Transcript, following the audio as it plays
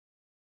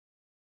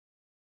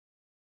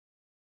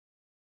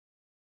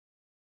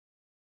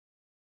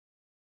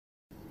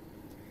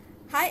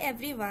Hi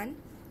everyone,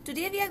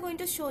 today we are going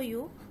to show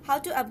you how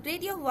to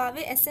upgrade your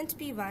Huawei Ascend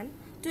P1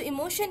 to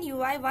Emotion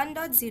UI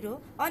 1.0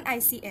 on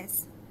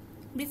ICS.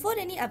 Before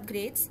any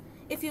upgrades,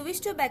 if you wish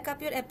to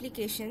backup your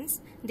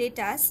applications,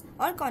 datas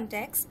or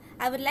contacts,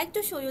 I would like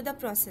to show you the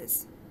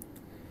process.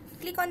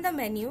 Click on the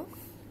menu,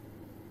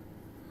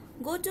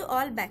 go to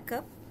All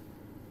Backup,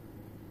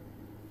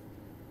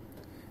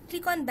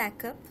 click on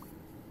Backup,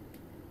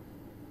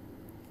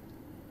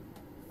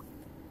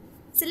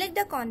 select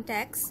the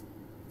contacts,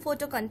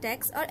 photo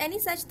contacts or any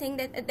such thing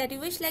that you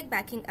wish like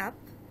backing up.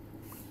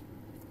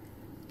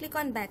 Click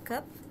on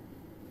Backup,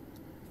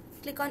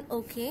 click on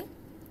OK,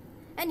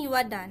 and you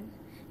are done.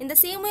 In the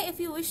same way,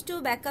 if you wish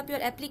to backup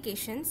your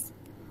applications,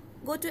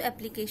 go to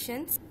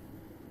Applications,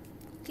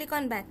 click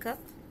on Backup,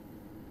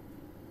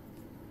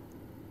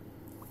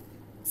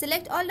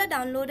 select all the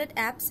downloaded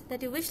apps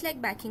that you wish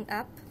like backing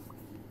up,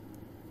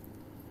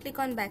 click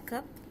on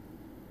Backup,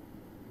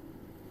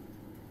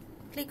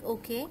 click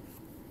OK,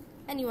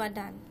 and you are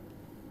done.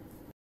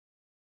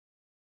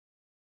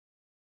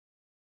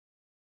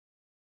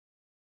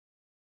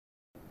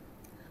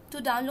 To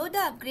download the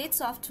upgrade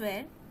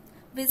software,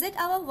 visit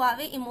our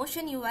Huawei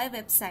Emotion UI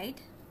website.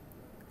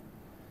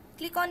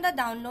 Click on the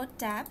Download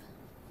tab.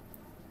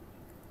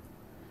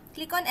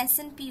 Click on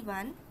Ascend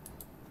P1.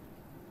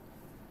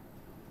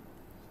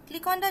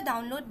 Click on the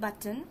Download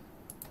button.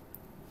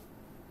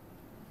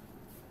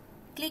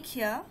 Click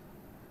here.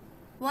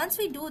 Once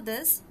we do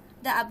this,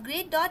 the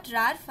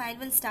upgrade.rar file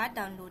will start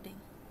downloading.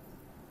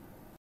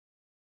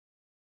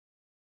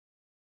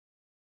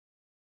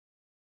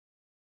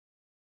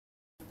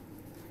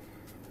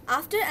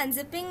 After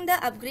unzipping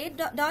the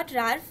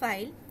upgrade.rar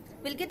file,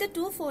 we'll get the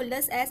two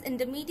folders as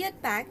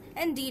intermediate pack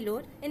and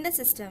deload in the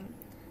system.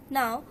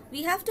 Now,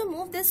 we have to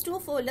move these two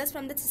folders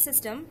from the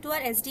system to our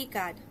SD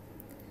card.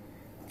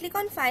 Click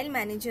on File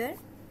Manager.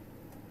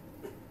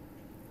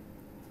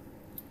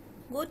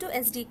 Go to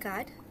SD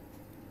card.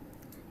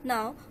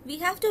 Now, we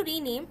have to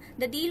rename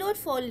the deload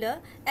folder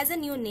as a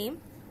new name.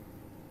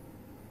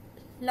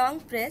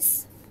 Long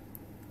press.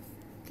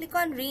 Click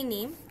on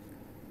Rename.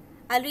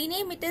 I'll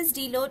rename it as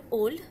Deload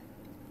Old.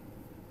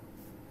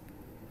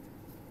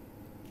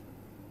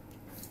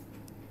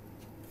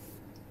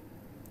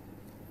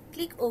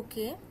 Click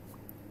OK.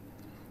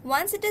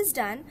 Once it is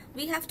done,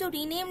 we have to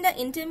rename the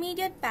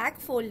intermediate pack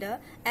folder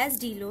as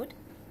Deload.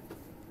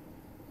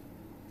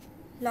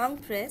 Long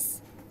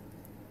press.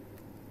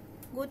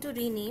 Go to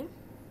Rename.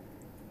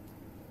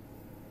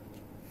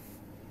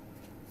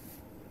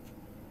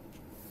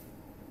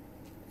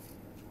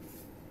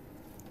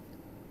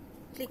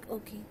 Click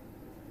OK.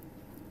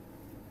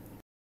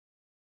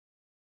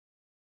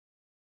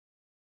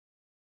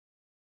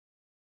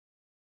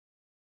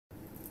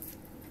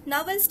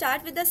 Now we'll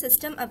start with the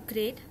system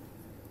upgrade.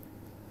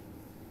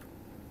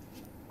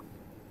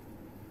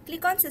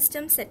 Click on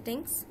System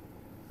Settings.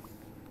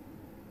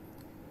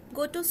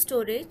 Go to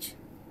Storage.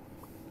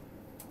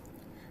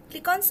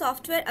 Click on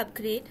Software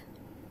Upgrade.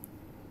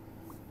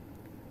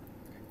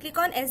 Click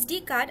on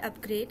SD Card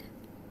Upgrade.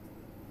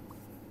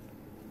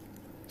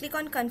 Click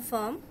on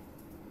Confirm.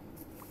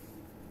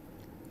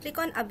 Click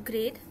on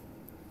Upgrade.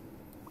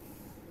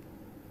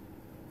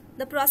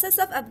 The process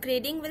of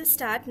upgrading will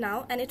start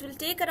now and it will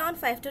take around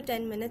 5 to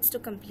 10 minutes to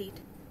complete.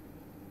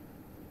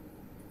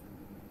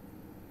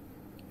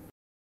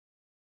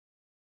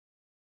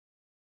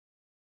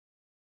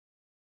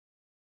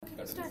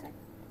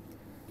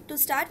 To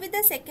start with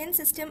the second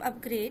system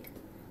upgrade,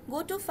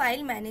 go to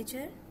File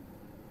Manager,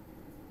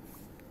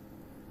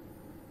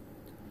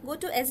 go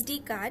to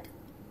SD card.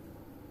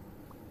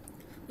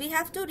 We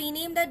have to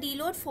rename the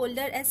deload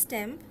folder as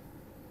temp.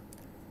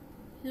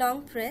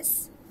 Long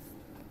press.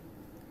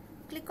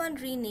 Click on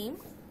Rename.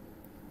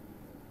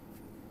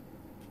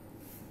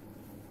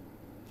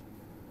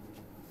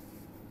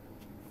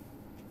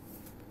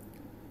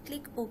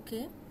 Click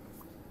OK.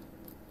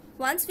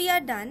 Once we are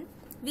done,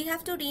 we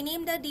have to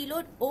rename the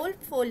Deload Old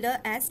folder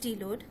as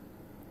Deload.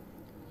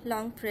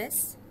 Long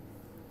press.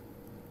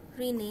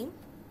 Rename.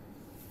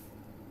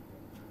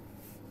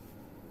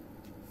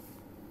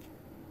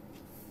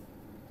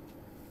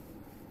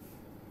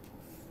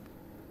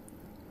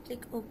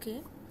 Click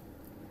OK.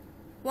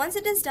 Once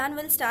it is done,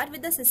 we'll start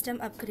with the system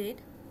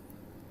upgrade.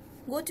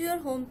 Go to your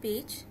home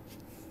page.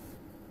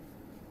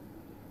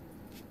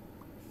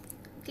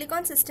 Click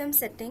on System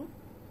Setting.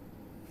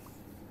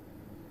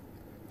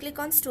 Click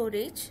on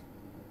Storage.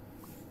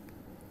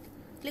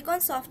 Click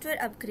on Software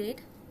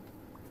Upgrade.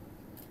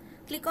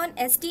 Click on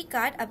SD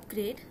Card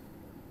Upgrade.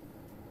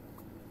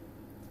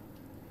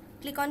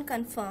 Click on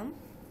Confirm.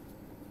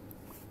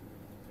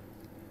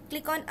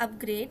 Click on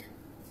Upgrade.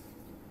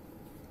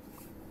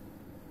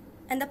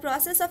 And the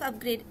process of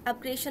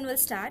upgradation will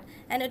start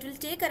and it will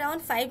take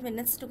around 5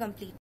 minutes to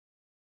complete.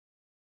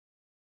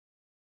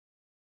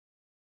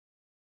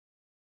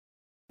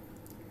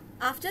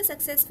 After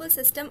successful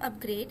system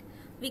upgrade,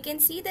 we can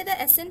see that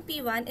the Ascend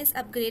P1 is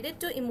upgraded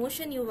to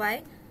Emotion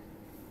UI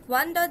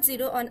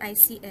 1.0 on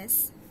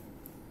ICS.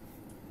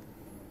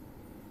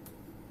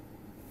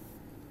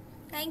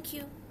 Thank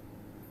you.